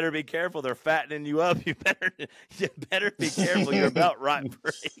 You better be careful. They're fattening you up. You better be careful. You're about right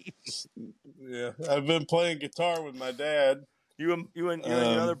for age. Yeah, I've been playing guitar with my dad. You and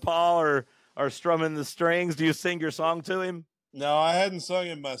your other Paul are strumming the strings. Do you sing your song to him? No, I hadn't sung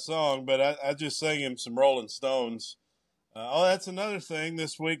him my song, but I just sang him some Rolling Stones. That's another thing.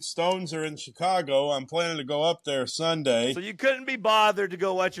 This week, Stones are in Chicago. I'm planning to go up there Sunday. So you couldn't be bothered to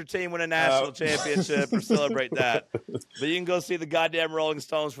go watch your team win a national championship or celebrate that. But you can go see the goddamn Rolling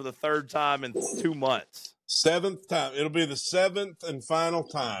Stones for the 3rd time in 2 months. 7th time. It'll be the 7th and final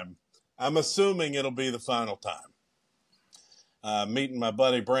time. I'm assuming it'll be the final time. Meeting my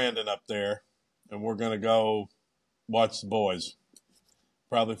buddy Brandon up there, and we're going to go watch the boys.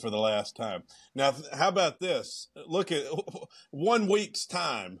 probably for the last time. Now, how about this? Look at 1 week's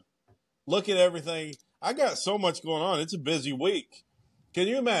time. Look at everything. I got so much going on. It's a busy week. Can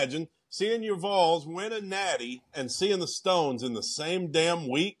you imagine seeing your Vols win a natty and seeing the Stones in the same damn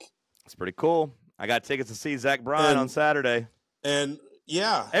week? It's pretty cool. I got tickets to see Zach Bryan on Saturday. And,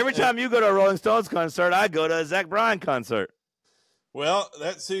 yeah. Every time you go to a Rolling Stones concert, I go to a Zach Bryan concert. Well,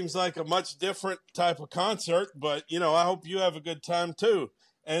 that seems like a much different type of concert, but, I hope you have a good time, too.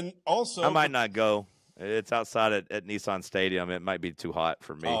 And also, I might not go. It's outside at Nissan Stadium. It might be too hot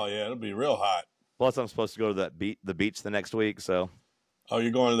for me. Oh, yeah, it'll be real hot. Plus, I'm supposed to go to the beach the next week, so. Oh,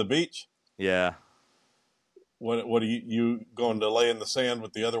 you're going to the beach? Yeah. What are you going to lay in the sand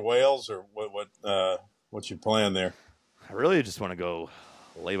with the other whales, or what's your plan there? I really just want to go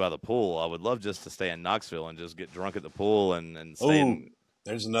lay by the pool. I would love just to stay in Knoxville and just get drunk at the pool and stay in.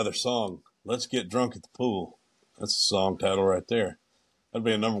 There's another song. Let's get drunk at the pool. That's a song title right there. That'd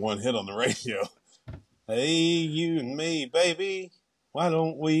be a #1 hit on the radio. Hey, you and me, baby, why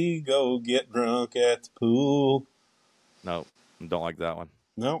don't we go get drunk at the pool? No, don't like that one.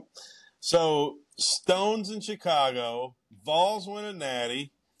 No. So, Stones in Chicago, Vols win a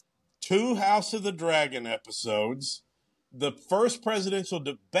natty, 2 House of the Dragon episodes, the first presidential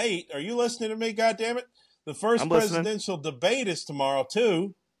debate. Are you listening to me, goddammit? The first presidential debate is tomorrow,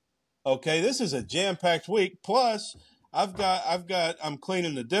 too. Okay, this is a jam-packed week. Plus, I'm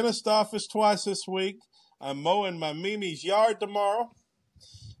cleaning the dentist office twice this week. I'm mowing my Mimi's yard tomorrow.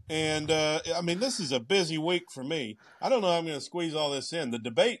 And, this is a busy week for me. I don't know how I'm going to squeeze all this in. The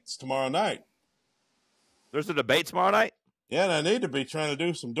debate's tomorrow night. There's a debate tomorrow night? Yeah, and I need to be trying to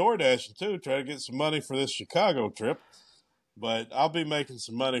do some door dashing, too, try to get some money for this Chicago trip. But I'll be making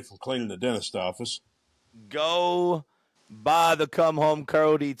some money from cleaning the dentist office. Go buy the Come Home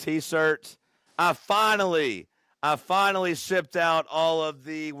Cody t-shirt. I finally shipped out all of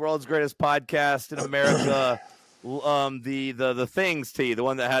the World's Greatest Podcast in America. The Things tee, the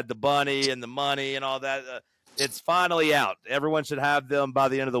one that had the bunny and the money and all that. It's finally out. Everyone should have them by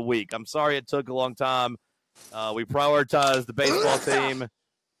the end of the week. I'm sorry it took a long time. We prioritized the baseball team.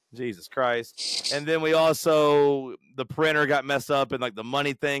 Jesus Christ. And then we also, the printer got messed up and like the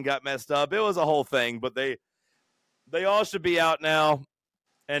money thing got messed up. It was a whole thing, but they all should be out now.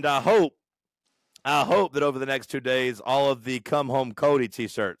 And I hope that over the next 2 days, all of the Come Home Cody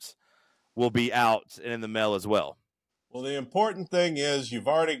t-shirts will be out and in the mail as well. Well, the important thing is you've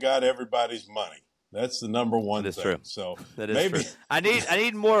already got everybody's money. That's the #1 thing. That is true. So that is true. I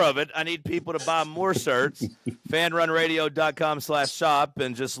need more of it. I need people to buy more shirts. FanRunRadio.com/shop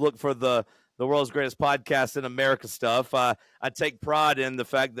and just look for the World's Greatest Podcast in America stuff. I take pride in the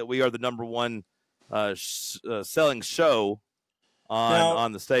fact that we are the #1 selling show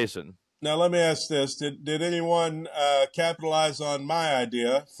on the station. Now, let me ask this. Did anyone capitalize on my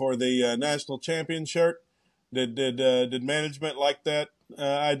idea for the national champion shirt? Did management like that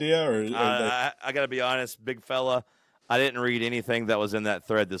idea? Or I got to be honest, big fella, I didn't read anything that was in that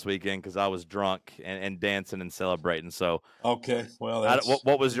thread this weekend because I was drunk and dancing and celebrating. So, okay, well,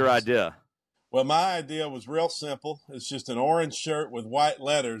 what was your idea? Well, my idea was real simple. It's just an orange shirt with white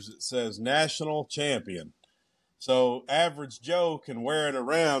letters that says National Champion. So average Joe can wear it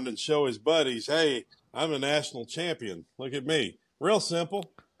around and show his buddies, hey, I'm a national champion. Look at me. Real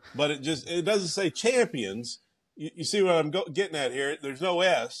simple, but it doesn't say champions. You see what I'm getting at here? There's no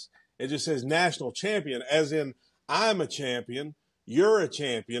S. It just says national champion, as in I'm a champion, you're a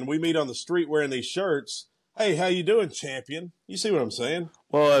champion. We meet on the street wearing these shirts. Hey, how you doing, champion? You see what I'm saying?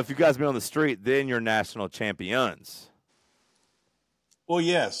 Well, if you guys meet on the street, then you're national champions. Well,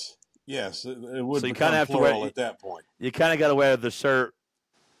 yes. Yes, it would so you become kind of have plural to wear, at that point. You kind of got to wear the shirt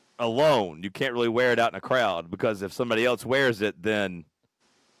alone. You can't really wear it out in a crowd because if somebody else wears it, then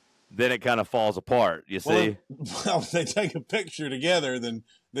it kind of falls apart. You see? Well, if they take a picture together, then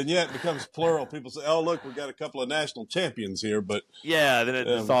yeah, it becomes plural. People say, "Oh, look, we got a couple of national champions here," but yeah, then it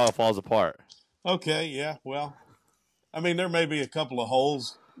just all falls apart. Okay, yeah, well, I mean, there may be a couple of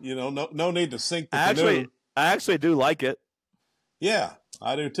holes. No need to sink the canoe. I actually do like it. Yeah,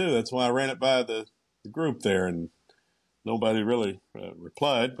 I do too. That's why I ran it by the group there, and nobody really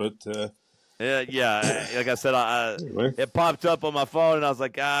replied. But yeah, like I said, anyway. It popped up on my phone, and I was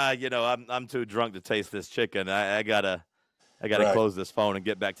like, I'm too drunk to taste this chicken. I gotta close this phone and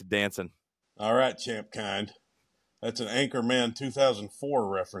get back to dancing. All right, Champ Kind. That's an Anchorman 2004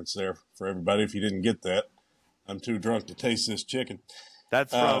 reference there for everybody. If you didn't get that, I'm too drunk to taste this chicken.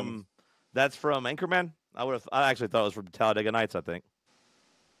 That's from Anchorman. I actually thought it was from Talladega Nights. I think.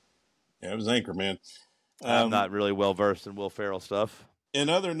 Yeah, it was Anchorman. I'm not really well versed in Will Ferrell stuff. In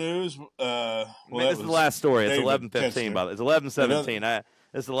other news, this is the last story. It's 11:15. By the way, it's 11:17.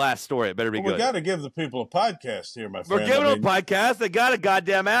 This is the last story. It better be well, good. We got to give the people a podcast here, my friend. We're giving them a podcast. They got a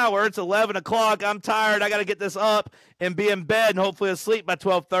goddamn hour. It's 11 o'clock. I'm tired. I got to get this up and be in bed and hopefully asleep by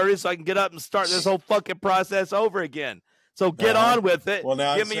 12:30 so I can get up and start this whole fucking process over again. So get on with it. Well,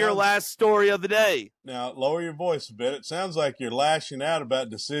 now give me your last story of the day. Now, lower your voice a bit. It sounds like you're lashing out about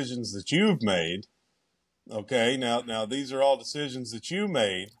decisions that you've made. Okay, now these are all decisions that you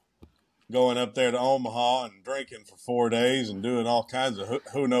made, going up there to Omaha and drinking for 4 days and doing all kinds of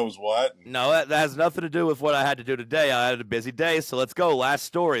who knows what. No, that has nothing to do with what I had to do today. I had a busy day, so let's go. Last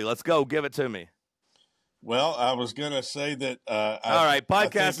story. Let's go. Give it to me. Well, I was going to say that. All right,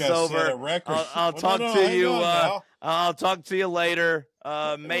 podcast is over. I'll talk to you. I'll talk to you later.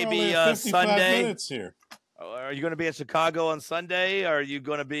 Maybe Sunday. Minutes here. Are you going to be in Chicago on Sunday? Are you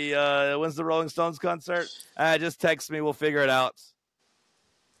going to be? When's the Rolling Stones concert? Just text me. We'll figure it out.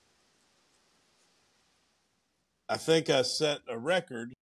 I think I set a record